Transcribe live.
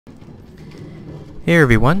Hey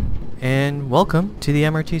everyone, and welcome to the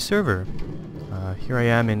MRT server. Here I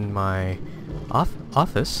am in my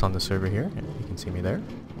office on the server here. You can see me there.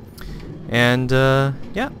 And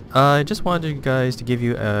I just wanted you guys to give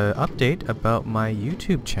you an update about my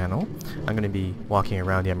YouTube channel. I'm going to be walking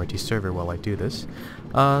around the MRT server while I do this.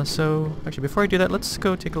 So actually before I do that, let's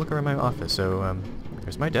go take a look around my office. So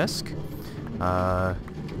there's my desk.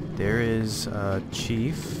 There is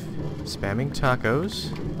Chief spamming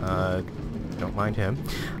tacos. Don't mind him.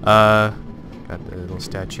 Got the little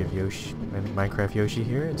statue of Yoshi, Minecraft Yoshi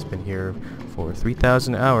here. It's been here for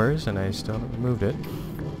 3,000 hours and I still haven't removed it.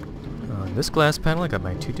 On this glass panel I got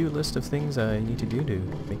my to-do list of things I need to do to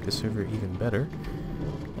make the server even better.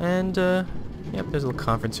 And yep, there's a little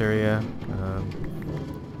conference area,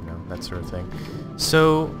 that sort of thing.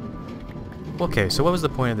 So, okay, so what was the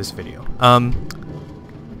point of this video?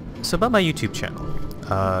 So about my YouTube channel.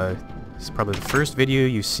 This is probably the first video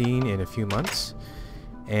you've seen in a few months,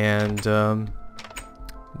 and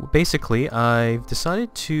basically I've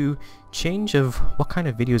decided to change of what kind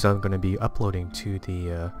of videos I'm going to be uploading to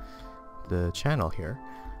the channel here.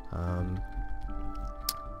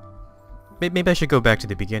 Maybe I should go back to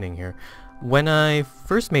the beginning here. When I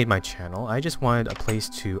first made my channel, I just wanted a place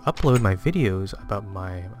to upload my videos about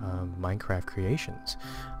my Minecraft creations,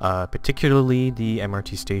 particularly the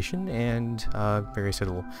MRT station and various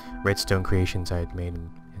little redstone creations I had made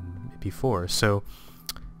before. So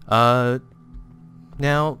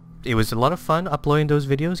now it was a lot of fun uploading those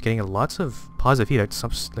videos, getting lots of positive feedback,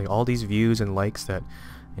 like all these views and likes that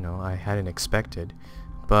I hadn't expected,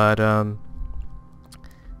 but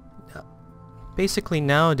basically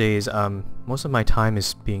nowadays, most of my time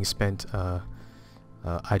is being spent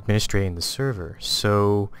administrating the server.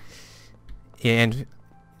 So, and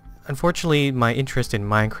unfortunately, my interest in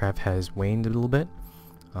Minecraft has waned a little bit.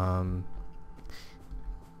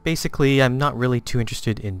 Basically, I'm not really too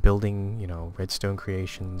interested in building, redstone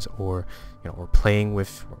creations or, or playing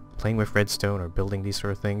with redstone or building these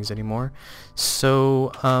sort of things anymore.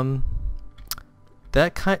 So,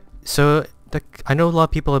 I know a lot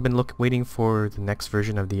of people have been waiting for the next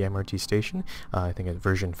version of the MRT station. I think it's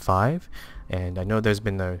version 5, and I know there's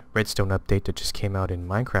been the redstone update that just came out in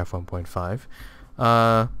Minecraft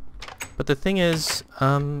 1.5. But the thing is,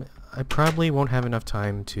 I probably won't have enough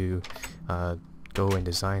time to go and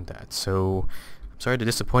design that. So I'm sorry to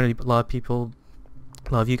disappoint a lot of people,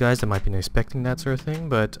 a lot of you guys that might be expecting that sort of thing.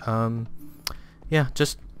 But yeah,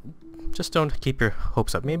 just don't keep your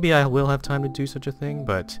hopes up. Maybe I will have time to do such a thing,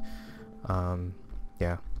 but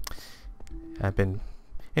yeah, I've been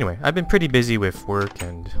pretty busy with work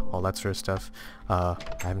and all that sort of stuff. I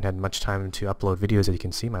haven't had much time to upload videos, as you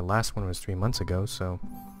can see. My last one was 3 months ago, so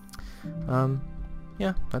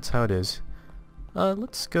yeah, that's how it is.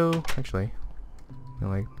 Let's go, actually,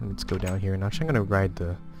 let's go down here, and actually I'm gonna ride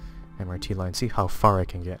the MRT line, see how far I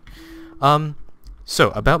can get.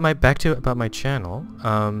 So about my channel,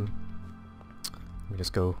 let me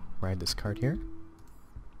just go ride this cart here.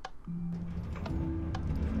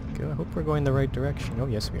 I hope we're going the right direction. Oh,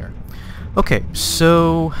 yes, we are. Okay,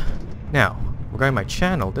 so now regarding my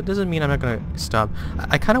channel, that doesn't mean I'm not gonna stop.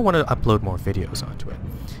 I kind of want to upload more videos onto it,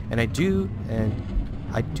 and I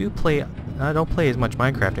don't play as much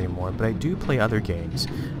Minecraft anymore, but I do play other games,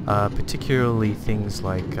 particularly things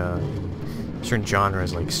like certain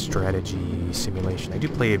genres like strategy, simulation. I do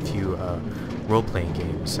play a few role-playing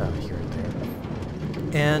games here and there,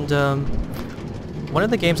 and one of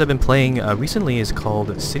the games I've been playing recently is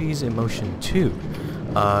called Cities in Motion 2.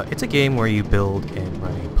 It's a game where you build and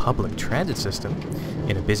run a public transit system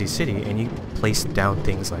in a busy city, and you place down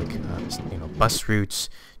things like bus routes,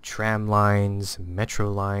 tram lines, metro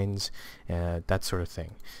lines, that sort of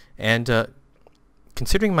thing. And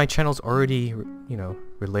considering my channel's already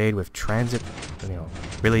relayed with transit,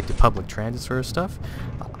 related to public transit sort of stuff,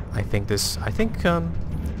 I think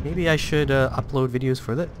maybe I should upload videos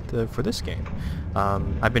for this game.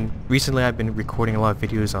 I've been recording a lot of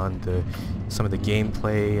videos on some of the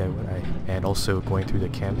gameplay and also going through the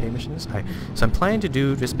campaign missions. So I'm planning to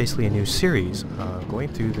do just basically a new series going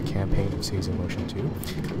through the campaign of Cities in Motion 2,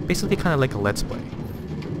 basically kind of like a Let's Play.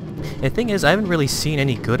 And the thing is, I haven't really seen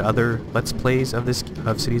any good other Let's Plays of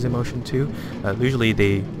Cities in Motion 2. Usually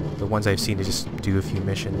the ones I've seen is just do a few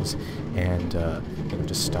missions and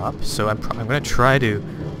just stop. So I'm gonna try to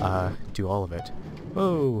do all of it.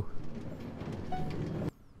 Whoa!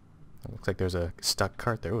 Looks like there's a stuck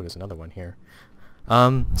cart there. Oh, there's another one here.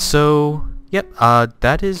 So yep,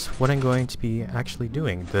 that is what I'm going to be actually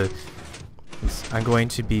doing. I'm going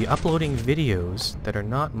to be uploading videos that are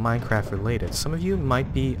not Minecraft related. Some of you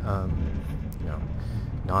might be,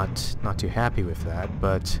 not too happy with that,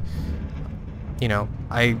 but you know,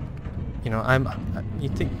 you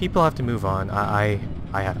think people have to move on. I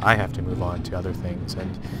have to move on to other things,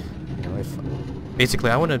 and you know, if basically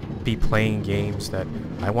I want to be playing games that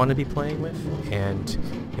I want to be playing with, and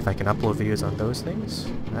if I can upload videos on those things,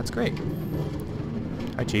 that's great.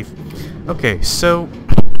 Hi, Chief. Okay, so,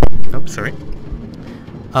 oh, sorry.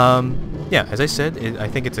 Yeah, as I said, I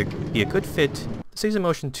think it's be a good fit. Cities in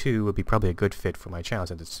Motion 2 would be probably a good fit for my channel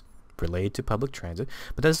since it's related to public transit,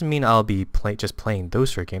 but that doesn't mean I'll be just playing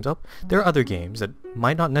those sort of games. There are other games that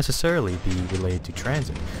might not necessarily be related to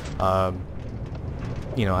transit.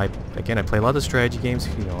 You know, I play a lot of strategy games.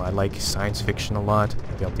 You know, I like science fiction a lot.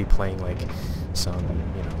 Maybe I'll be playing like some,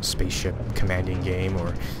 you know, spaceship commanding game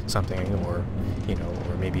or something, or you know,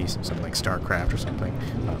 or maybe something like StarCraft or something.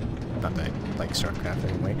 Not that I like StarCraft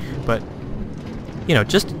anyway, but you know,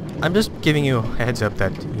 I'm just giving you a heads up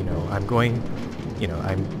that, you know, I'm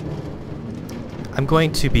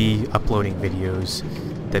going to be uploading videos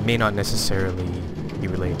that may not necessarily be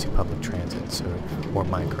related to public transit, or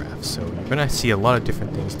Minecraft. So you're gonna see a lot of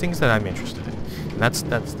different things that I'm interested in, and that's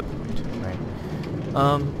the point, right?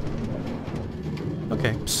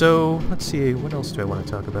 Okay, so let's see, what else do I want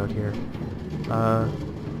to talk about here?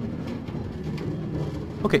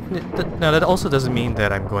 Okay, now that also doesn't mean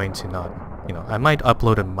that I'm going to not, you know, I might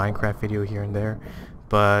upload a Minecraft video here and there,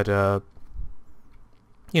 but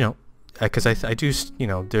you know, because I do, you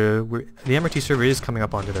know, the MRT server is coming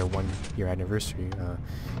up onto their 1-year anniversary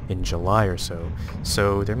in July or so.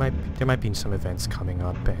 So there might be some events coming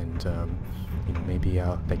up, and you know, maybe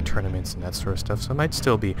like tournaments and that sort of stuff. So I might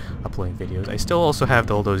still be uploading videos. I still also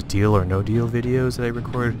have all those deal or no deal videos that I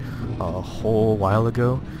recorded a whole while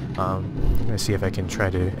ago. I'm gonna see if I can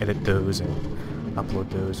try to edit those and upload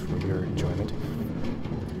those for your enjoyment.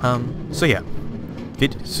 So yeah,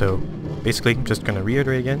 so basically, I'm just gonna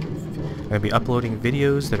reiterate again. I'm gonna be uploading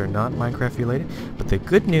videos that are not Minecraft related, but the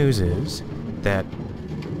good news is that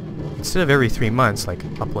instead of every 3 months, like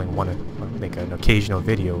uploading like an occasional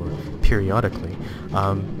video or periodically,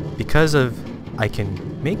 because I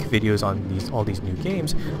can make videos on all these new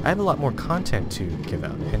games, I have a lot more content to give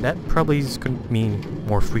out, and that probably is going to mean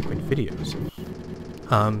more frequent videos.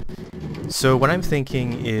 So what I'm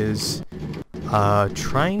thinking is I'm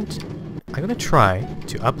going to try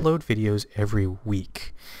to upload videos every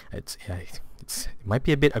week. It might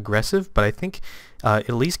be a bit aggressive, but I think at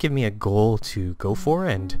least give me a goal to go for,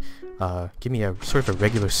 and give me a sort of a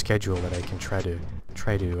regular schedule that I can try to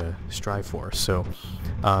strive for. So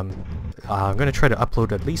I'm going to try to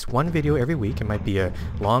upload at least one video every week. It might be a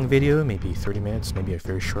long video, maybe 30 minutes, maybe a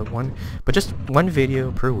very short one, but just one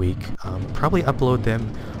video per week. Probably upload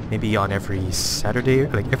them maybe on every Saturday,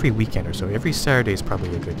 like every weekend or so. Every Saturday is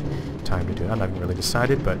probably a good time to do it. I'm not even really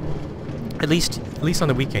decided, but at least on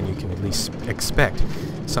the weekend you can at least expect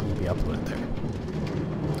something to be uploaded there.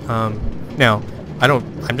 Now,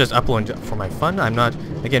 I'm just uploading for my fun. I'm not,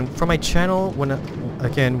 again, for my channel, when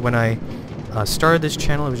I started this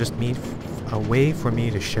channel, it was just a way for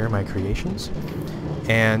me to share my creations,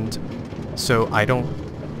 and so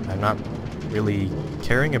I'm not really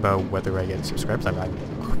caring about whether I get subscribers.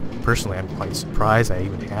 Personally, I'm quite surprised I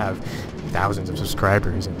even have thousands of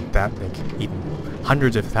subscribers, and that, like, even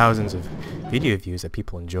hundreds of thousands of video views that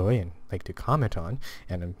people enjoy and like to comment on,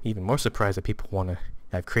 and I'm even more surprised that people want to.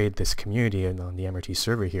 I've created this community on the MRT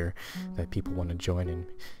server here that people want to join and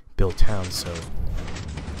build towns. So,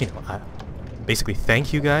 you know, I basically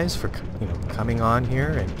thank you guys for, you know, coming on here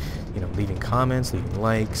and, you know, leaving comments, leaving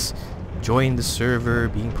likes, joining the server,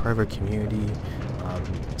 being part of our community.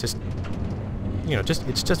 Just, you know,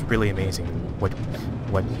 it's just really amazing what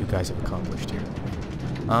you guys have accomplished here.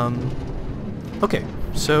 Okay,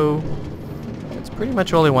 so that's pretty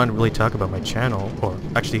much all I wanted to really talk about my channel. Or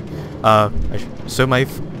actually, I'm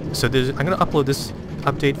gonna upload this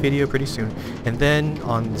update video pretty soon, and then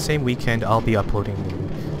on the same weekend I'll be uploading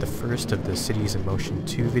the first of the Cities in Motion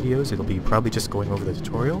 2 videos. It'll be probably just going over the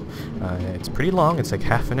tutorial. It's pretty long. It's like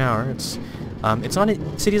half an hour. It's not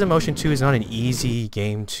Cities in Motion 2 is not an easy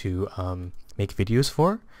game to make videos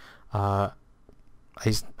for. I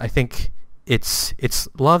think it's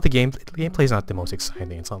a lot of the gameplay is not the most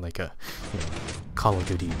exciting. It's not like a, you know, Call of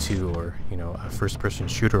Duty 2 or, you know, a first-person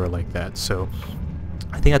shooter like that. So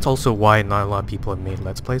I think that's also why not a lot of people have made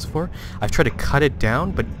Let's Plays for. I've tried to cut it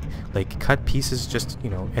down, but like cut pieces, just, you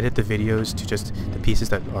know, edit the videos to just the pieces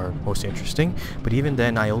that are most interesting. But even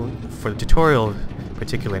then, for the tutorial,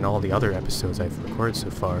 particularly in all the other episodes I've recorded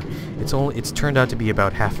so far, it's turned out to be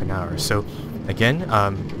about half an hour. So again,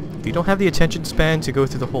 if you don't have the attention span to go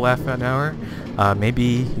through the whole half an hour, maybe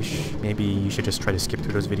you should just try to skip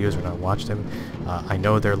through those videos or not watch them. I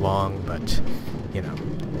know they're long, but, you know,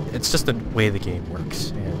 it's just the way the game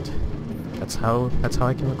works, and that's how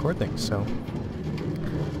I can record things. So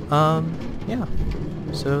yeah.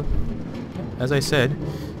 So yeah, as I said,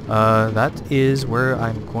 that is where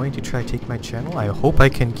I'm going to try to take my channel. I hope I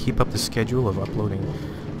can keep up the schedule of uploading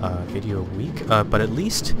video a week, but at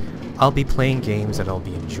least I'll be playing games that I'll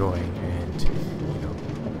be enjoying. And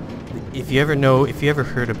you know, if you ever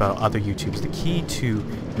heard about other YouTubes, the key to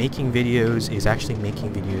making videos is actually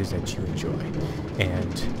making videos that you enjoy.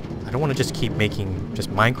 And I don't want to just keep making just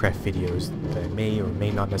Minecraft videos that I may or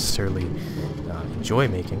may not necessarily enjoy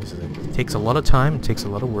making, because it takes a lot of time, it takes a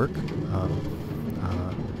lot of work.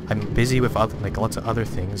 I'm busy with lots of other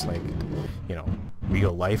things, like, you know,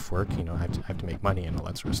 real life work. You know, I have to make money and all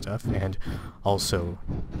that sort of stuff, and also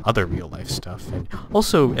other real life stuff, and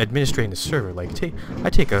also administrating the server. Like,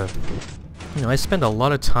 I spend a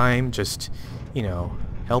lot of time just, you know,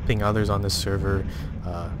 helping others on this server.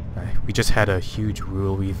 We just had a huge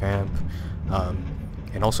rule revamp,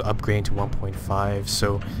 and also upgrading to 1.5.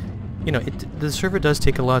 So, you know, the server does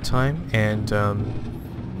take a lot of time, and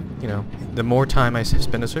you know, the more time I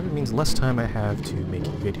spend on the server means less time I have to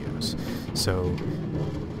making videos. So,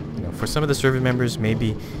 you know, for some of the server members,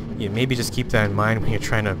 maybe just keep that in mind when you're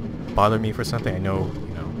trying to bother me for something. I know,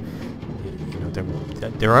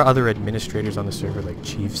 there are other administrators on the server like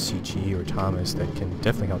Chief, CG, or Thomas that can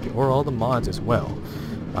definitely help you, or all the mods as well.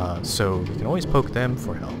 So you can always poke them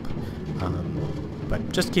for help.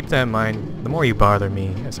 But just keep that in mind. The more you bother me,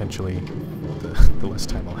 essentially, the less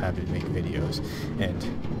time I'll have to make videos. And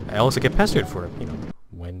I also get pestered for, you know,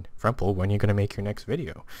 when are you going to make your next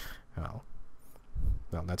video? Well,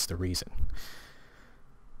 that's the reason.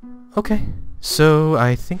 Okay, so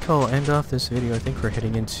I think I'll end off this video. I think we're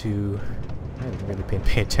heading into... I haven't really been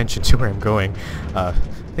paying attention to where I'm going. I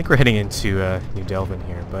think we're heading into New Delvin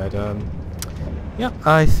here, but yeah,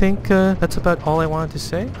 I think that's about all I wanted to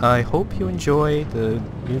say. I hope you enjoy the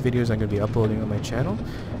new videos I'm going to be uploading on my channel,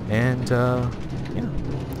 and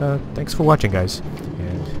yeah, thanks for watching, guys,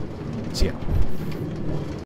 and see ya.